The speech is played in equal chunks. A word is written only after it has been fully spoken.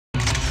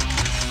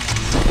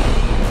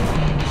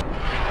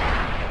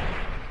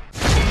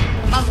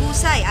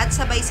Makulay at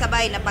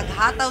sabay-sabay na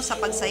paghataw sa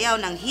pagsayaw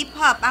ng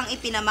hip-hop ang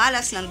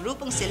ipinamalas ng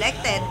grupong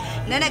selected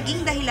na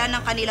naging dahilan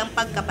ng kanilang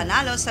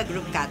pagkapanalo sa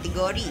group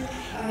category.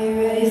 Are you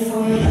ready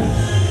for it?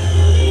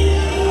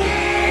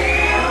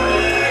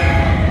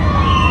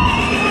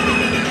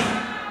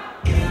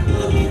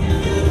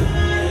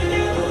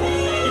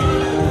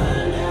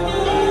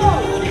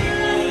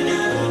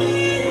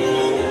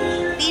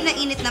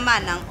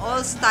 Naman ng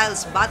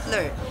AllStyles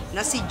butler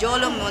na si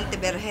Jolo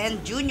Montevirgen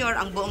Jr.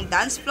 ang buong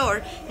dance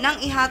floor nang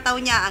ihataw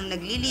niya ang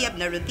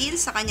nagliliyab na routine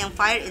sa kanyang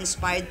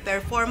fire-inspired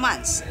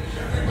performance.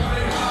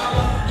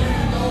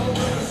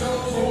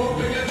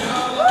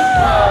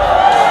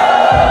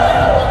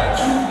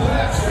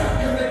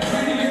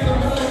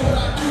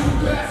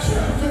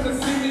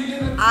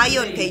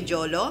 Ayon kay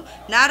Jolo,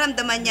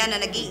 naramdaman niya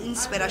na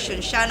nag-iinspirasyon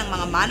siya ng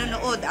mga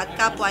manonood at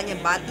kapwa niya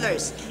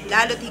butlers,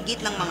 lalo't higit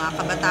ng mga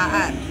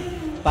kabataan.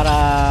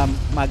 Para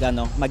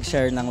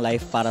mag-share ng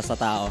life para sa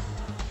tao.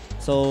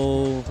 So,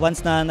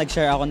 once na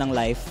nag-share ako ng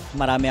life,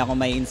 marami akong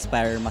may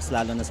inspire, mas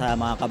lalo na sa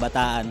mga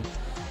kabataan,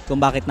 kung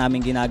bakit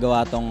namin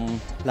ginagawa tong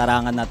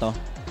larangan na to,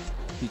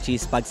 which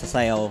is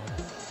pagsasayaw.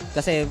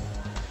 Kasi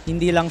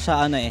hindi lang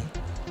siya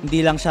hindi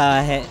lang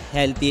siya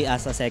healthy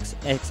as a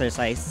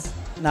exercise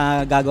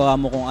na gagawa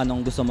mo kung anong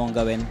gusto mong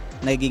gawin,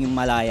 naging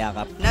malaya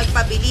ka.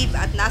 Nagpabilib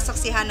at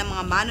nasaksihan ng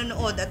mga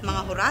manonood at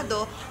mga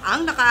hurado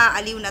ang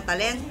nakaaaliw na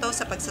talento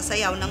sa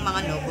pagsasayaw ng mga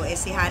Novo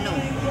Ecijano.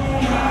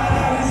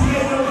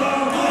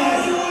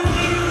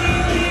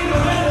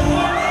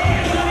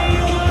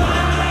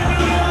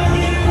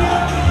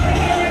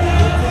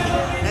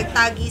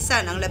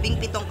 Nagtagisan ang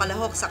 17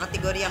 kalahok sa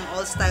kategoryang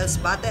AllStyles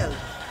Battle,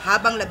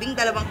 habang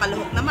 12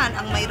 kalahok naman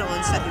ang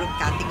mayroon sa group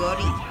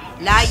category.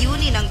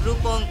 Layunin ng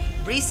grupong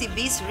Breezy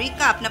Beast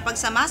Recap na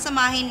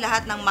pagsamasamahin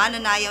lahat ng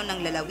mananayaw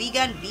ng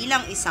lalawigan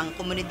bilang isang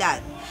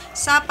komunidad.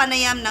 Sa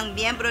panayam ng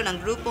miyembro ng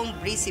grupong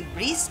Breezy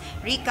Beast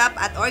Recap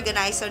at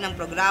organizer ng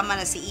programa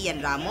na si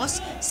Ian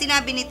Ramos,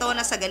 sinabi nito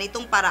na sa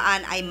ganitong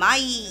paraan ay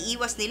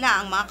maiiwas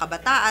nila ang mga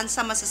kabataan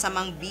sa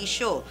masasamang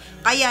bisyo.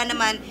 Kaya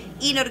naman,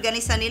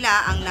 inorganisa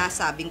nila ang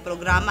nasabing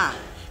programa.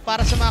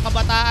 Para sa mga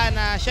kabataan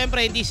na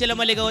syempre hindi sila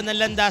maligaw ng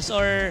landas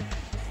or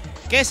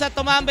kesa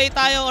tumambay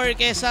tayo or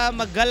kesa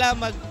maggala,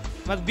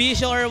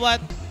 magbisyo or what,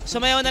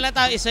 sumayaw na lang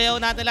tayo, isayaw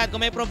natin lahat.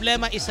 Kung may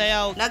problema,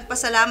 isayaw.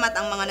 Nagpasalamat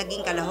ang mga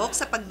naging kalahok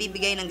sa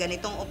pagbibigay ng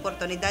ganitong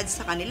oportunidad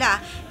sa kanila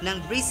ng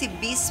Breezy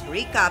Beast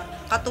Recap,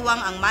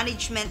 katuwang ang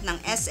management ng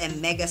SM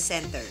Mega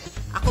Center.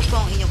 Ako po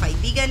ang inyong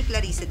kaibigan,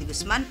 Clarissa de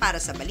Guzman, para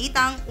sa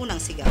Balitang Unang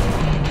Sigaw.